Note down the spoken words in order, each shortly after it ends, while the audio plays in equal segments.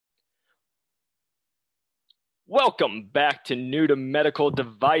Welcome back to New to Medical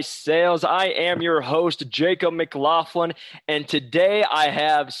Device Sales. I am your host, Jacob McLaughlin, and today I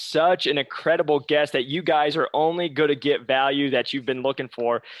have such an incredible guest that you guys are only going to get value that you've been looking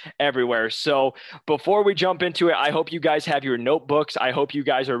for everywhere. So before we jump into it, I hope you guys have your notebooks. I hope you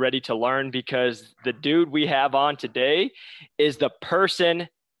guys are ready to learn, because the dude we have on today is the person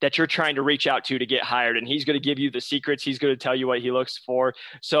that you're trying to reach out to get hired, and he's going to give you the secrets. He's going to tell you what he looks for.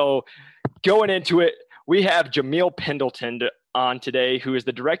 So going into it, we have Jamil Pendleton on today, who is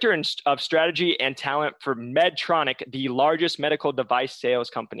the Director of Strategy and Talent for Medtronic, the largest medical device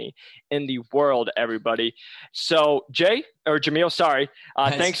sales company in the world, everybody. So Jamil, sorry.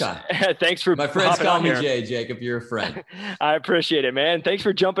 Thanks for my friends call me Jay, Jacob. You're a friend. I appreciate it, man. Thanks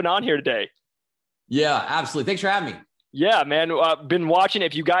for jumping on here today. Yeah, absolutely. Thanks for having me. Yeah, man. Been watching.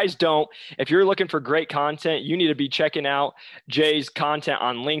 If you're looking for great content, you need to be checking out Jay's content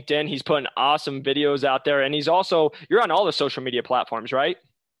on LinkedIn. He's putting awesome videos out there. And you're on all the social media platforms, right?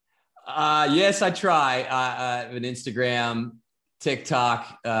 Yes, I try. An Instagram,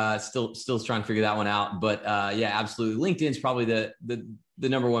 TikTok, still trying to figure that one out. But yeah, absolutely. LinkedIn's probably the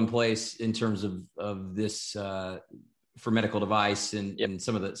number one place in terms of this for medical device and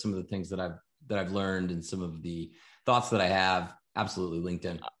some of the things that I've learned and some of the thoughts that I have. Absolutely.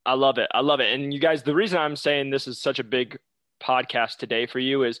 LinkedIn. I love it. And you guys, the reason I'm saying this is such a big podcast today for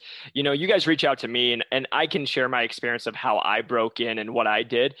you is, you guys reach out to me and I can share my experience of how I broke in and what I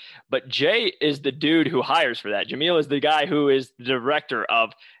did. But Jay is the dude who hires for that. Jamil is the guy who is the director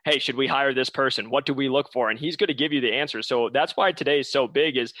of, hey, should we hire this person? What do we look for? And he's going to give you the answer. So that's why today is so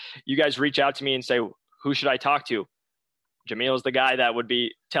big, is you guys reach out to me and say, who should I talk to? Jamil is the guy that would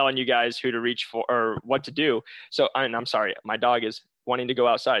be telling you guys who to reach for or what to do. So I'm sorry, my dog is wanting to go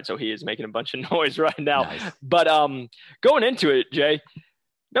outside, so he is making a bunch of noise right now. Nice. But going into it, Jay,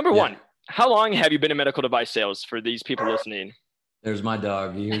 number one, how long have you been in medical device sales for these people listening? There's my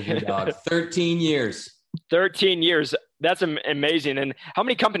dog. Here's your dog. 13 years. 13 years. That's amazing. And how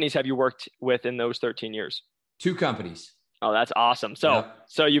many companies have you worked with in those 13 years? 2 companies. Oh, that's awesome. So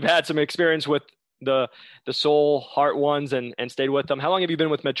you've had some experience with the soul heart ones and stayed with them. How long have you been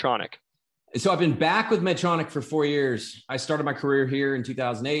with Medtronic? So I've been back with Medtronic for 4 years. I started my career here in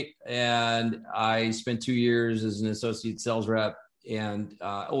 2008, and I spent 2 years as an associate sales rep. And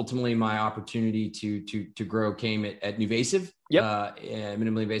ultimately, my opportunity to grow came at NuVasive, a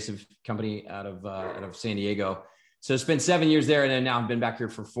minimally invasive company out of San Diego. So I spent 7 years there, and then now I've been back here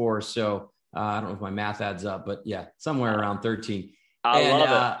for 4. So I don't know if my math adds up, but yeah, somewhere around 13. I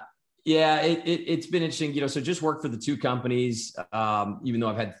love it. Yeah, it's been interesting, so just worked for the 2 companies, even though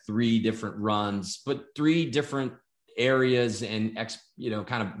I've had 3 different runs, but 3 different areas and,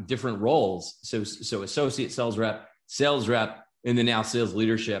 kind of different roles. So associate sales rep, and then now sales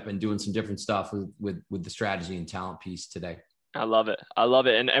leadership, and doing some different stuff with the strategy and talent piece today. I love it.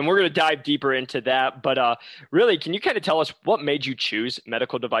 And we're going to dive deeper into that. But really, can you kind of tell us what made you choose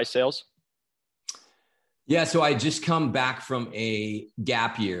medical device sales? Yeah, so I just come back from a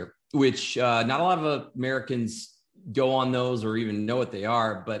gap year, which not a lot of Americans go on those or even know what they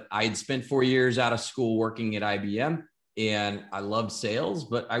are. But I had spent 4 years out of school working at IBM, and I loved sales,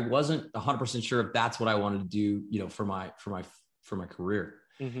 but I wasn't 100% sure if that's what I wanted to do, for my career.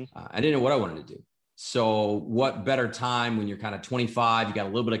 Mm-hmm. I didn't know what I wanted to do. So what better time when you're kind of 25, you got a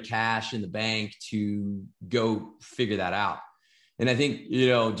little bit of cash in the bank to go figure that out. And I think,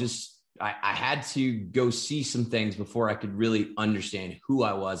 I had to go see some things before I could really understand who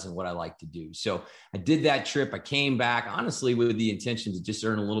I was and what I like to do. So I did that trip. I came back, honestly, with the intention to just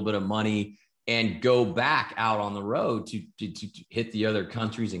earn a little bit of money and go back out on the road to hit the other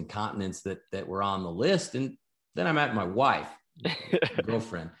countries and continents that were on the list. And then I met my wife, my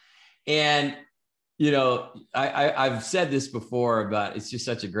girlfriend. And, I've said this before, but it's just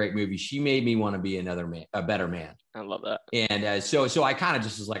such a great movie. She made me want to be a better man. I love that. And so I kind of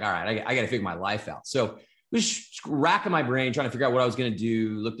just was like, all right, I got to figure my life out. So was racking my brain, trying to figure out what I was going to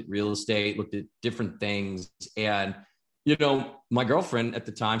do, looked at real estate, looked at different things. And, my girlfriend at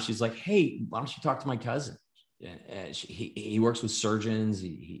the time, she's like, hey, why don't you talk to my cousin? And he works with surgeons.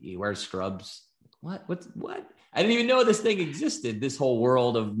 He wears scrubs. What? I didn't even know this thing existed, this whole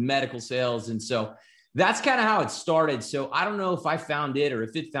world of medical sales. And so that's kind of how it started. So I don't know if I found it or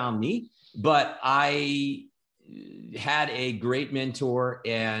if it found me, but I had a great mentor,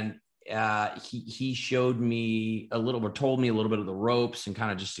 and he showed me told me a little bit of the ropes, and kind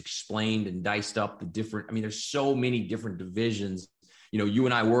of just explained and diced up the different, there's so many different divisions. You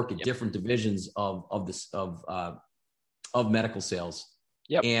and I work at different divisions of medical sales.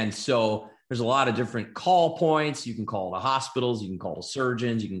 Yep. And so there's a lot of different call points. You can call to hospitals, you can call to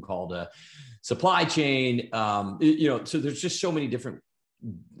surgeons, you can call to supply chain, so there's just so many different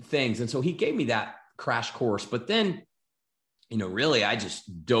things. And so he gave me that crash course, but then, really I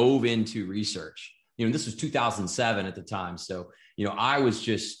just dove into research. This was 2007 at the time. So, I was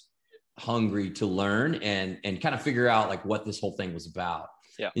just hungry to learn and kind of figure out like what this whole thing was about.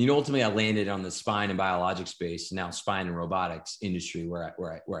 Yeah. And, ultimately I landed on the spine and biologic space, now spine and robotics industry where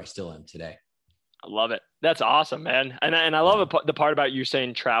I still am today. I love it. That's awesome, man. And I love the part about you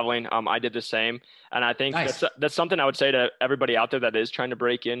saying traveling. I did the same. And I think Nice. that's something I would say to everybody out there that is trying to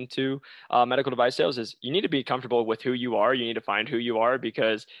break into medical device sales is you need to be comfortable with who you are. You need to find who you are,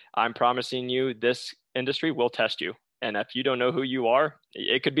 because I'm promising you this industry will test you. And if you don't know who you are,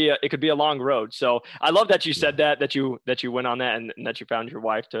 it could be a long road. So I love that you said that you went on that and that you found your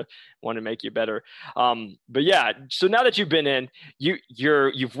wife to want to make you better. But yeah, so now that you've been in,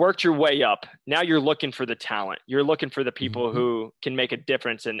 you've worked your way up. Now you're looking for the talent. You're looking for the people who can make a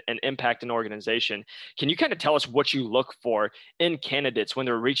difference and impact an organization. Can you kind of tell us what you look for in candidates when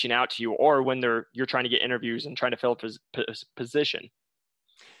they're reaching out to you, or when you're trying to get interviews and trying to fill a position?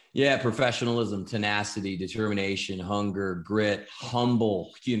 Yeah, professionalism, tenacity, determination, hunger, grit,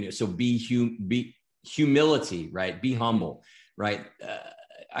 humble. So be humility, right? Be humble, right?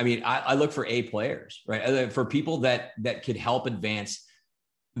 I look for A players, right? For people that could help advance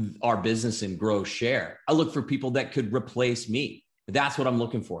our business and grow share. I look for people that could replace me. That's what I'm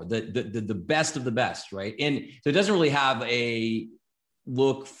looking for. The best of the best, right? And so it doesn't really have a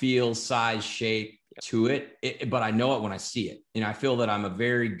look, feel, size, shape to it, but I know it when I see it. I feel that I'm a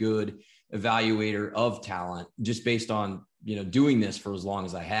very good evaluator of talent just based on, doing this for as long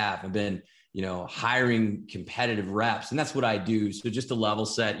as I have. I've been, hiring competitive reps, and that's what I do. So just to level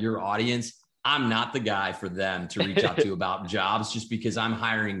set your audience, I'm not the guy for them to reach out to about jobs, just because I'm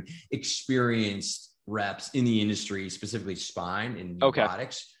hiring experienced reps in the industry, specifically spine and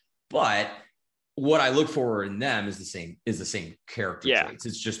robotics. But what I look for in them is the same character traits.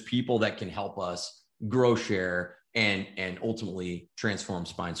 It's just people that can help us grow share and ultimately transform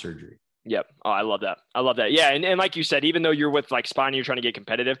spine surgery. Yep. Oh, I love that. Yeah. And like you said, even though you're with like spine, you're trying to get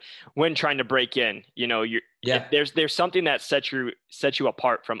competitive when trying to break in, there's something that sets you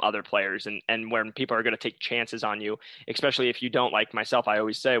apart from other players, and when people are going to take chances on you, especially if you don't. Like myself, I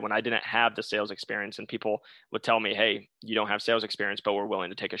always say, when I didn't have the sales experience and people would tell me, hey, you don't have sales experience, but we're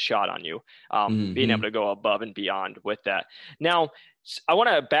willing to take a shot on you. Being able to go above and beyond with that. Now, I want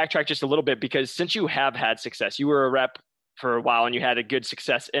to backtrack just a little bit, because since you have had success, you were a rep for a while and you had a good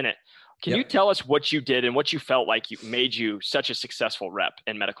success in it. Can you tell us what you did and what you felt like made you such a successful rep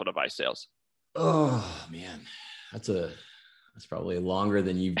in medical device sales? Oh man, that's probably longer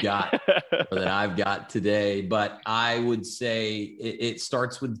than you've got or than I've got today. But I would say it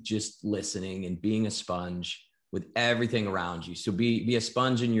starts with just listening and being a sponge with everything around you. So be a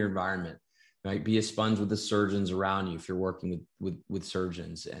sponge in your environment, right? Be a sponge with the surgeons around you if you're working with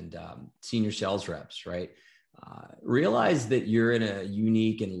surgeons and senior sales reps, right? Realize that you're in a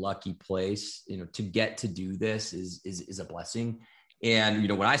unique and lucky place. To get to do this is a blessing. And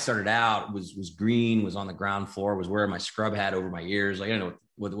when I started out, was green, was on the ground floor, was wearing my scrub hat over my ears. Like I didn't know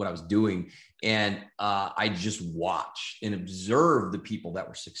what I was doing, and I just watched and observed the people that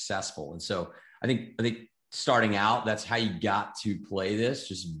were successful. And so I think starting out, that's how you got to play this.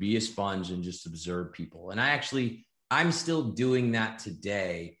 Just be a sponge and just observe people. And I'm still doing that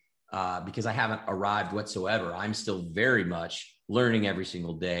today. Because I haven't arrived whatsoever. I'm still very much learning every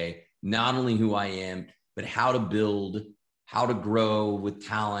single day, not only who I am, but how to build, how to grow with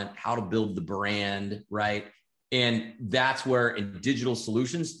talent, how to build the brand, right? And that's where in digital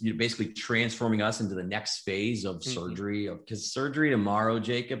solutions, you're basically transforming us into the next phase of surgery. Because surgery tomorrow,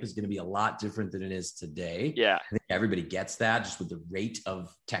 Jacob, is going to be a lot different than it is today. Yeah. I think everybody gets that, just with the rate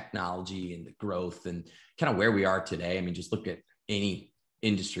of technology and the growth and kind of where we are today. I mean, just look at any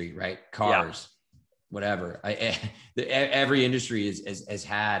industry, right? Cars, whatever. Every industry has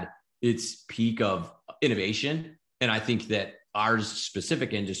had its peak of innovation. And I think that our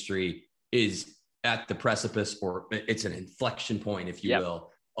specific industry is at the precipice, or it's an inflection point, if you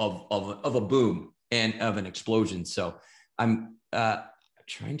will, of a boom and of an explosion. So I'm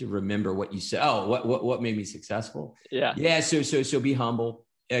trying to remember what you said. Oh, what made me successful? Yeah. So be humble.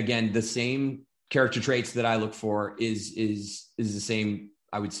 Again, the same character traits that I look for is the same,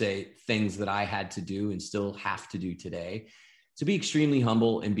 I would say, things that I had to do and still have to do today. So be extremely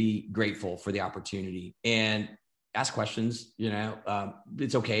humble and be grateful for the opportunity and ask questions.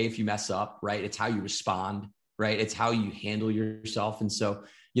 It's okay if you mess up, right? It's how you respond, right? It's how you handle yourself. And so,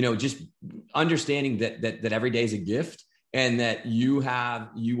 just understanding that every day is a gift, and that you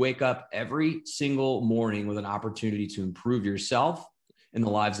wake up every single morning with an opportunity to improve yourself and the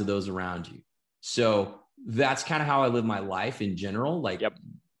lives of those around you. So that's kind of how I live my life in general, like Yep.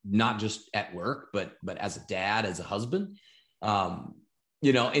 not just at work, but as a dad, as a husband.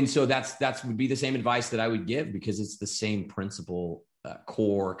 And so that's would be the same advice that I would give, because it's the same principle,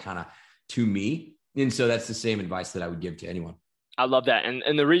 core kind of to me. And so that's the same advice that I would give to anyone. I love that.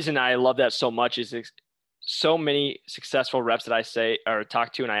 And the reason I love that so much is so many successful reps that I say or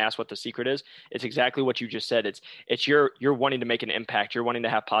talk to, and I ask what the secret is, it's exactly what you just said. It's you're wanting to make an impact. You're wanting to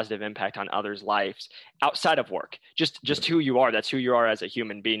have positive impact on others' lives outside of work. Just who you are. That's who you are as a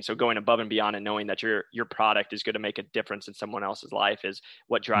human being. So going above and beyond and knowing that your product is going to make a difference in someone else's life is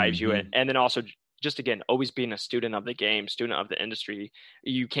what drives you. And then also just, again, always being a student of the game, student of the industry.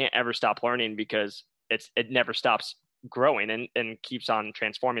 You can't ever stop learning, because it never stops growing and keeps on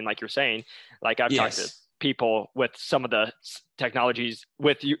transforming. Like you're saying, like I've talked to people with some of the technologies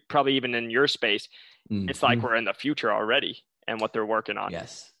with you, probably even in your space, it's like we're in the future already and what they're working on.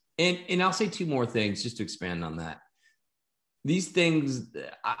 Yes. And I'll say two more things just to expand on that. These things,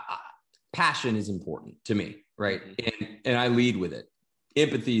 passion is important to me, right? And I lead with it.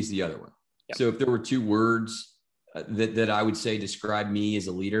 Empathy is the other one. Yep. So if there were two words that I would say describe me as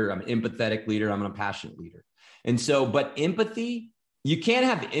a leader, I'm an empathetic leader, I'm a passionate leader. And so, but empathy, you can't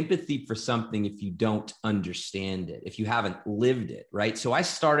have empathy for something if you don't understand it, if you haven't lived it, right? So I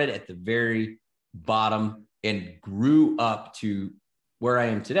started at the very bottom and grew up to where I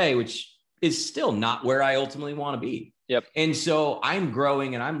am today, which is still not where I ultimately want to be. Yep. And so I'm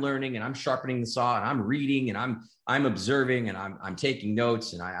growing and I'm learning and I'm sharpening the saw and I'm reading and I'm observing and I'm taking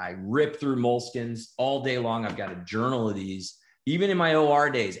notes, and I rip through moleskins all day long. I've got a journal of these. Even in my OR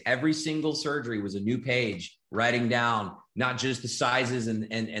days, every single surgery was a new page, writing down not just the sizes and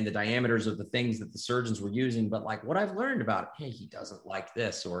the diameters of the things that the surgeons were using, but like what I've learned about, hey, he doesn't like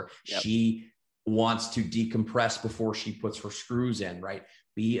this, or she wants to decompress before she puts her screws in, right?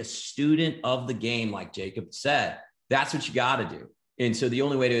 Be a student of the game, like Jacob said. That's what you got to do. And so the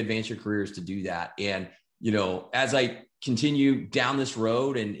only way to advance your career is to do that. And, as I continue down this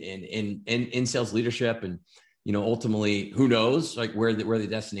road and in sales leadership, and, ultimately, who knows, like where the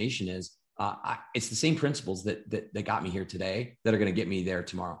destination is, it's the same principles that got me here today that are going to get me there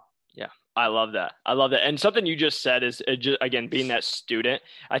tomorrow. Yeah. I love that. And something you just said is, again, being that student.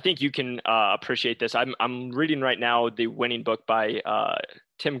 I think you can appreciate this. I'm reading right now the Winning Book by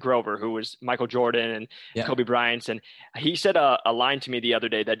Tim Grover, who was Michael Jordan and Kobe Bryant. And he said a line to me the other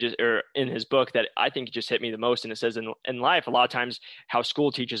day in his book that I think just hit me the most. And it says, in life, a lot of times how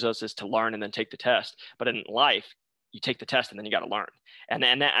school teaches us is to learn and then take the test. But in life, you take the test and then you got to learn.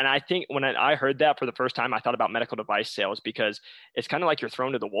 And I think when I heard that for the first time, I thought about medical device sales, because it's kind of like you're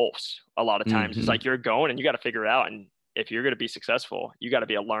thrown to the wolves a lot of times. It's like you're going and you got to figure it out. And if you're going to be successful, you got to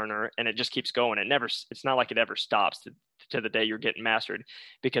be a learner, and it just keeps going. It's not like it ever stops to the day you're getting mastered,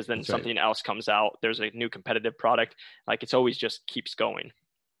 because then something else comes out. There's a new competitive product. Like it's always just keeps going.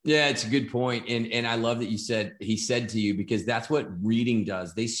 Yeah, it's a good point. And I love that he said to you, because that's what reading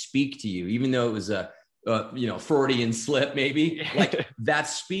does. They speak to you, even though it was a Freudian slip, maybe like that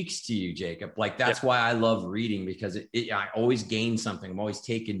speaks to you, Jacob. Like that's why I love reading, because I always gain something. I'm always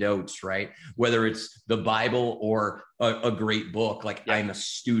taking notes, right? Whether it's the Bible or a great book, like I'm a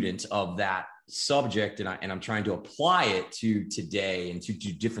student of that subject, and I'm trying to apply it to today and to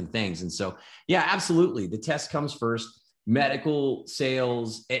do different things. And so, yeah, absolutely. The test comes first. Medical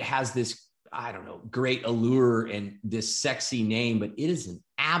sales, it has this, I don't know, great allure and this sexy name, but it is an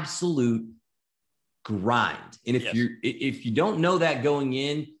absolute grind. And if you don't know that going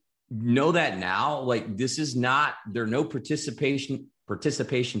in, know that now. Like this is not, there are no participation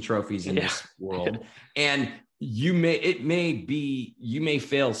trophies in this world. And you may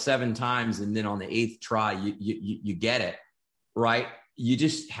fail 7 times, and then on the 8th try you get it right. You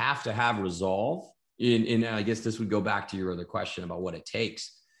just have to have resolve. And I guess this would go back to your other question about what it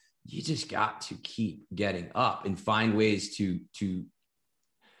takes. You just got to keep getting up and find ways to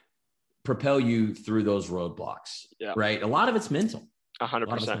propel you through those roadblocks, right? A lot of it's mental.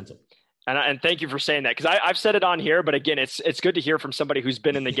 100%. And thank you for saying that, because I've said it on here, but again, it's good to hear from somebody who's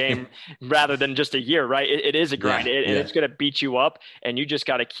been in the game rather than just a year, right? It is a grind, and it's going to beat you up, and you just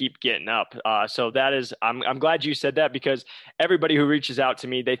got to keep getting up. So that is, I'm glad you said that, because everybody who reaches out to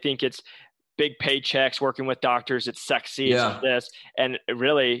me, they think it's big paychecks, working with doctors, it's sexy, it's this, and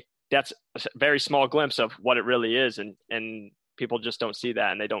really that's a very small glimpse of what it really is, and people just don't see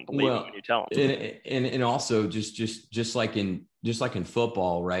that, and they don't believe it when you tell them. And also just like in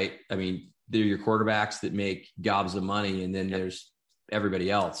football, right? I mean, they're your quarterbacks that make gobs of money, and then there's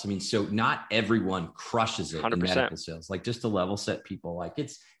everybody else. I mean, so not everyone crushes it 100%. In medical sales. Like, just to level set people, like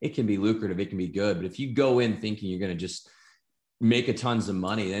it can be lucrative, it can be good, but if you go in thinking you're going to just make a tons of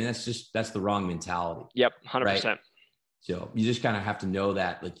money, then that's the wrong mentality. Yep. 100%. Right? So you just kind of have to know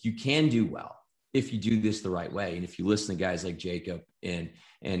that like you can do well if you do this the right way. And if you listen to guys like Jacob and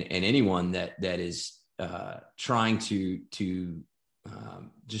anyone that is trying to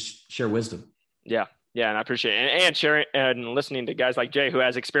just share wisdom. Yeah. Yeah. And I appreciate it. And sharing and listening to guys like Jay, who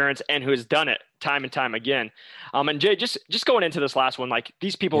has experience and who has done it time and time again. And Jay, just going into this last one, like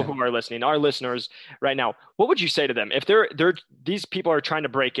these people who are listening, our listeners right now, what would you say to them? If these people are trying to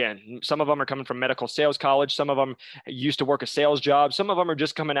break in, some of them are coming from medical sales college. Some of them used to work a sales job. Some of them are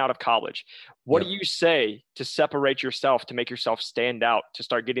just coming out of college. What do you say to separate yourself, to make yourself stand out, to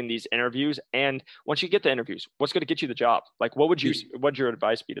start getting these interviews? And once you get the interviews, what's going to get you the job? Like, what'd your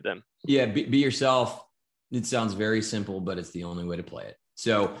advice be to them? Yeah. Be yourself. It sounds very simple, but it's the only way to play it.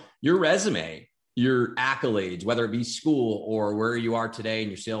 So your resume, your accolades, whether it be school or where you are today in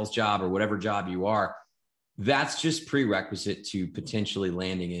your sales job or whatever job you are, that's just prerequisite to potentially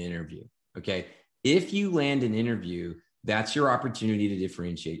landing an interview. Okay. If you land an interview, that's your opportunity to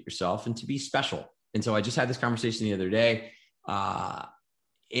differentiate yourself and to be special. And so I just had this conversation the other day.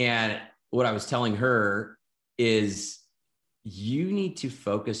 And what I was telling her is you need to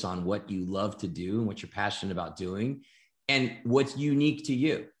focus on what you love to do and what you're passionate about doing and what's unique to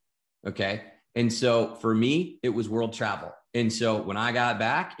you. Okay. And so for me, it was world travel. And so when I got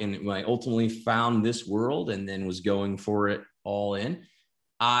back and when I ultimately found this world and then was going for it all in,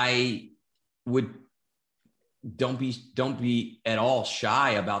 I would don't be at all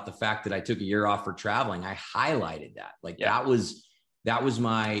shy about the fact that I took a year off for traveling. I highlighted that. Like that was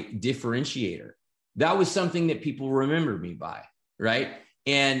my differentiator. That was something that people remembered me by. Right.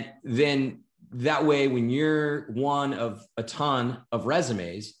 And then that way, when you're one of a ton of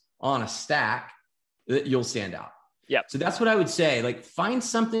resumes on a stack, you'll stand out. Yeah. So that's what I would say. Like find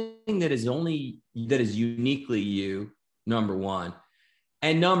something that is uniquely you, number one.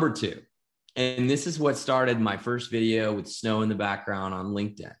 And number two, and this is what started my first video with snow in the background on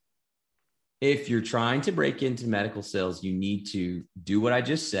LinkedIn. If you're trying to break into medical sales, you need to do what I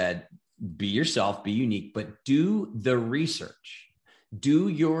just said, be yourself, be unique, but do the research, do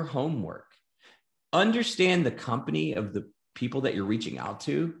your homework, understand the company of the people that you're reaching out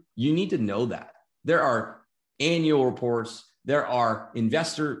to. You need to know that there are annual reports, there are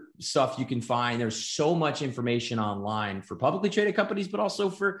investor stuff you can find. There's so much information online for publicly traded companies, but also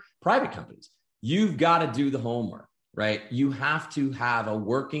for private companies. You've got to do the homework, right? You have to have a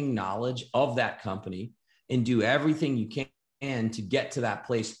working knowledge of that company and do everything you can to get to that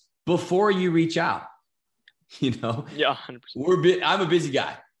place before you reach out. You know, 100%. I'm a busy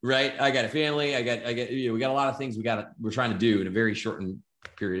guy, right? I got a family. I got, we got a lot of things we're trying to do in a very shortened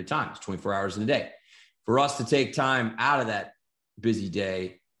period of time. It's 24 hours in a day. For us to take time out of that busy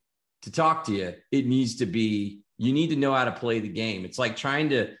day to talk to you, you need to know how to play the game. It's like trying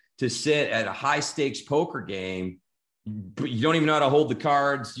to sit at a high stakes poker game, but you don't even know how to hold the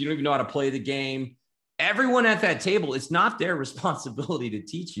cards. You don't even know how to play the game. Everyone at that table, it's not their responsibility to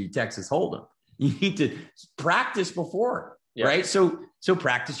teach you Texas Hold'em. You need to practice before, right? So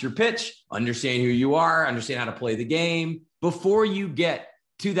practice your pitch, understand who you are, understand how to play the game before you get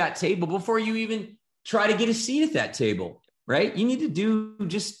to that table, before you even try to get a seat at that table, right? You need to do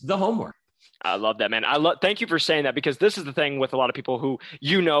just the homework. I love that, man. Thank you for saying that, because this is the thing with a lot of people who,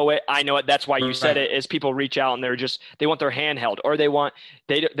 you know it, I know it. That's why you said it, is people reach out and they want their hand held, or they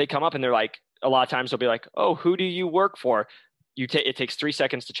come up and they're like, a lot of times they'll be like, oh, who do you work for? It takes 3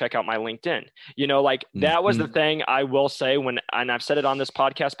 seconds to check out my LinkedIn. You know, like that was the thing I will say and I've said it on this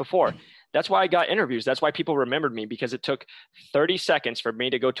podcast before. That's why I got interviews. That's why people remembered me, because it took 30 seconds for me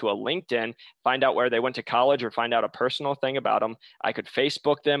to go to a LinkedIn, find out where they went to college, or find out a personal thing about them. I could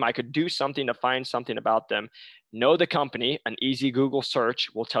Facebook them. I could do something to find something about them. Know the company. An easy Google search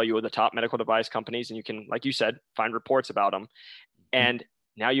will tell you the top medical device companies, and you can, like you said, find reports about them. And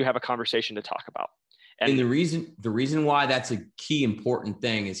now you have a conversation to talk about. And the reason why that's a key important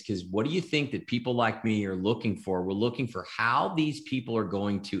thing is because what do you think that people like me are looking for? We're looking for how these people are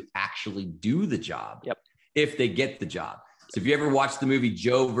going to actually do the job if they get the job. So if you ever watched the movie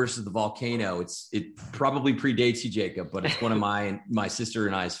Joe versus the Volcano, it probably predates you, Jacob, but it's one of my sister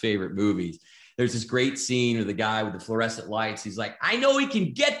and I's favorite movies. There's this great scene of the guy with the fluorescent lights. He's like, I know he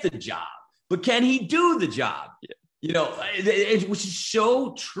can get the job, but can he do the job? Yeah. You know, which is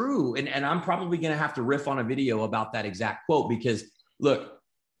so true. And I'm probably going to have to riff on a video about that exact quote, because look,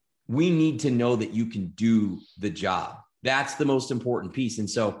 we need to know that you can do the job. That's the most important piece. And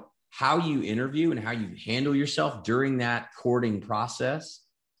so how you interview and how you handle yourself during that courting process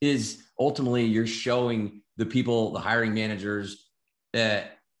is ultimately you're showing the people, the hiring managers,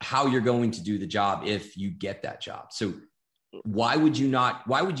 how you're going to do the job if you get that job. So Why would you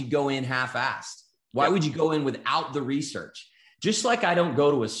go in half-assed? Why would you go in without the research? Just like I don't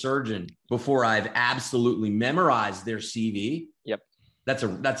go to a surgeon before I've absolutely memorized their CV. Yep. That's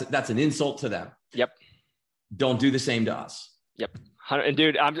an insult to them. Yep. Don't do the same to us. Yep. And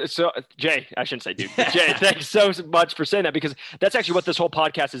dude, Jay, I shouldn't say dude, but Jay, thanks so much for saying that, because that's actually what this whole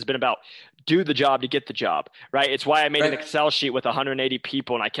podcast has been about. Do the job to get the job, right? It's why I made an Excel sheet with 180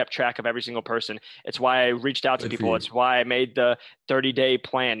 people and I kept track of every single person. It's why I reached out to people. It's why I made the 30-day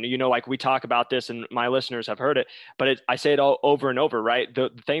plan. Like we talk about this and my listeners have heard it, but I say it all over and over, right? The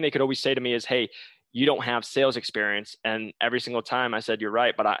thing they could always say to me is, hey, you don't have sales experience. And every single time I said, you're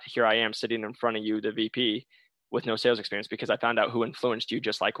right, but here I am sitting in front of you, the VP, with no sales experience, because I found out who influenced you.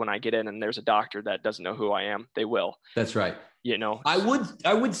 Just like when I get in and there's a doctor that doesn't know who I am, they will. That's right.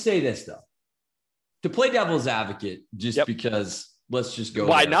 I would say this though, to play devil's advocate, just because let's just go.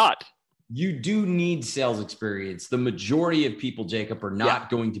 Why not? You do need sales experience. The majority of people, Jacob, are not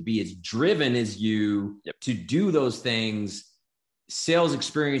going to be as driven as you to do those things. Sales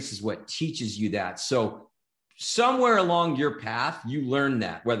experience is what teaches you that. So somewhere along your path, you learn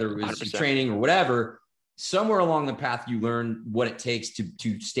that, whether it was 100%. Training or whatever. Somewhere along the path, you learn what it takes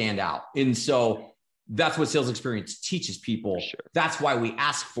to stand out. And so that's what sales experience teaches people. Sure. That's why we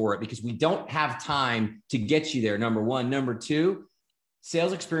ask for it, because we don't have time to get you there. Number one. Number two,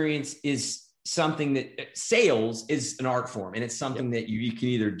 sales experience is something that sales is an art form, and it's something that you can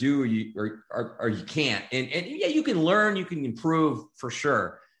either do or you can't. And yeah, you can learn, you can improve for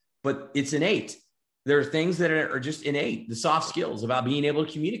sure, but it's innate. There are things that are just innate. The soft skills about being able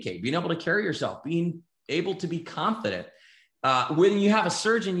to communicate, being able to carry yourself, being able to be confident. When you have a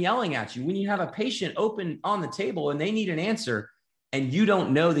surgeon yelling at you, when you have a patient open on the table and they need an answer and you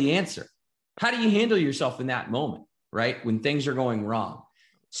don't know the answer, how do you handle yourself in that moment, right? When things are going wrong.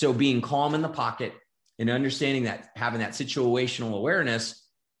 So being calm in the pocket and understanding that, having that situational awareness,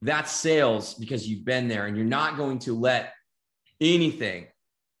 that's sales, because you've been there and you're not going to let anything.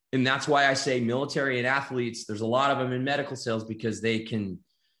 And that's why I say military and athletes, there's a lot of them in medical sales, because they can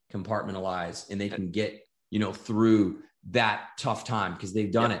compartmentalize and they can get, through that tough time because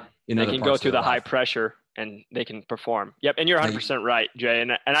they've done it. They can go through the high pressure and they can perform. Yep. And you're 100% right, Jay.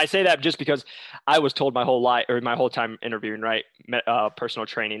 And I say that just because I was told my whole life, or my whole time interviewing, right? Personal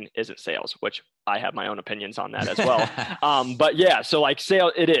training isn't sales, which I have my own opinions on that as well. But yeah, so like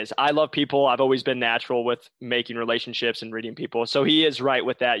sales, it is. I love people. I've always been natural with making relationships and reading people. So he is right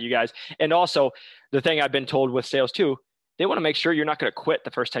with that, you guys. And also the thing I've been told with sales too, they want to make sure you're not going to quit the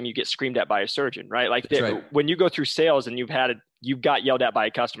first time you get screamed at by a surgeon, right? Like when you go through sales and you've got yelled at by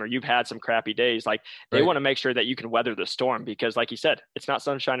a customer, you've had some crappy days, like they want to make sure that you can weather the storm, because like you said, it's not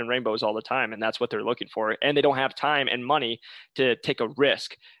sunshine and rainbows all the time. And that's what they're looking for. And they don't have time and money to take a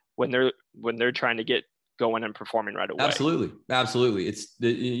risk when they're trying to get going and performing right away. Absolutely. It's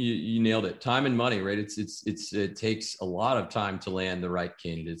you nailed it. Time and money, right? It takes a lot of time to land the right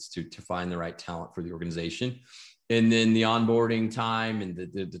candidates, to find the right talent for the organization. And then the onboarding time and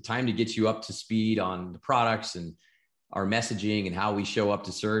the time to get you up to speed on the products and our messaging and how we show up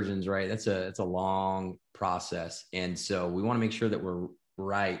to surgeons, right? It's a long process. And so we want to make sure that we're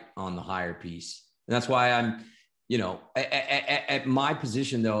right on the hire piece. And that's why I'm, at my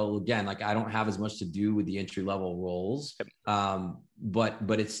position though, again, like I don't have as much to do with the entry level roles,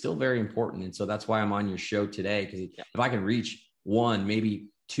 but it's still very important. And so that's why I'm on your show today. Because if I can reach one, maybe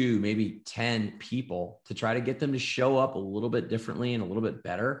 2, maybe 10 people to try to get them to show up a little bit differently and a little bit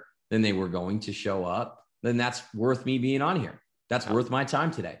better than they were going to show up, then that's worth me being on here. That's worth my time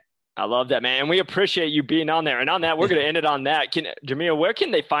today. I love that, man. And we appreciate you being on there. And on that, we're going to end it on that. Jamil, where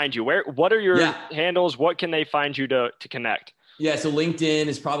can they find you? What are your handles? What can they find you to connect? Yeah. So LinkedIn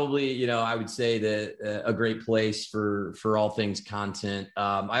is probably, I would say that a great place for all things content.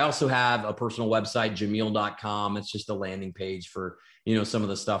 I also have a personal website, jamil.com. It's just a landing page for, some of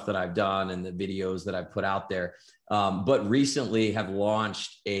the stuff that I've done and the videos that I've put out there. But recently have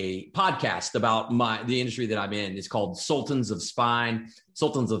launched a podcast about the industry that I'm in. It's called Sultans of Spine,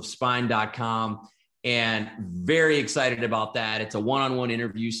 sultansofspine.com. And very excited about that. It's a one-on-one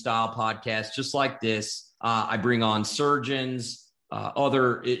interview style podcast, just like this. I bring on surgeons,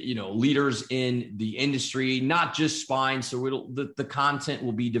 other, leaders in the industry, not just spine. So the content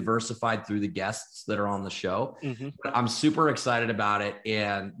will be diversified through the guests that are on the show. Mm-hmm. But I'm super excited about it.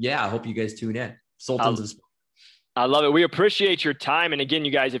 And I hope you guys tune in. Sultans of Spine. I love it. We appreciate your time. And again,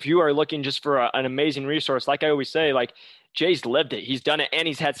 you guys, if you are looking just for an amazing resource, like I always say, like Jay's lived it. He's done it and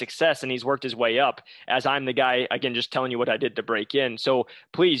he's had success and he's worked his way up, as I'm the guy, again, just telling you what I did to break in. So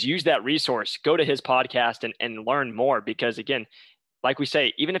please use that resource, go to his podcast and learn more, because again, like we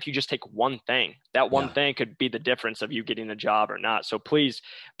say, even if you just take one thing, that one Yeah. thing could be the difference of you getting a job or not. So please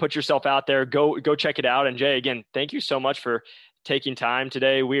put yourself out there, go check it out. And Jay, again, thank you so much for taking time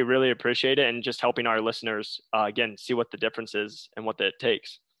today. We really appreciate it, and just helping our listeners, again, see what the difference is and what it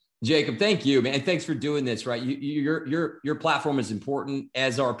takes. Jacob, thank you, man. Thanks for doing this. Right, your platform is important,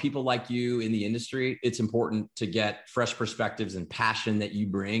 as are people like you in the industry. It's important to get fresh perspectives and passion that you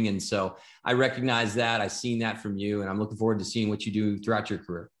bring, and so I recognize that. I've seen that from you, and I'm looking forward to seeing what you do throughout your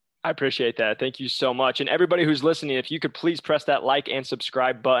career. I appreciate that. Thank you so much. And everybody who's listening, if you could please press that like and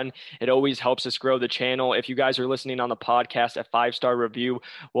subscribe button, it always helps us grow the channel. If you guys are listening on the podcast, a 5-star review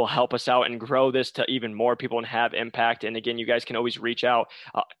will help us out and grow this to even more people and have impact. And again, you guys can always reach out.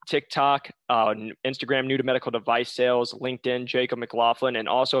 TikTok, Instagram, New to Medical Device Sales, LinkedIn, Jacob McLaughlin. And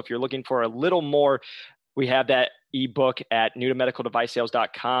also, if you're looking for a little more, we have that ebook at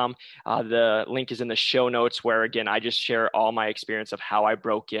newtomedicaldevicesales.com. The link is in the show notes, where, again, I just share all my experience of how I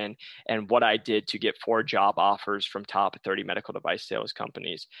broke in and what I did to get 4 job offers from top 30 medical device sales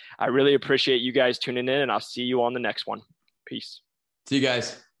companies. I really appreciate you guys tuning in, and I'll see you on the next one. Peace. See you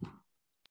guys.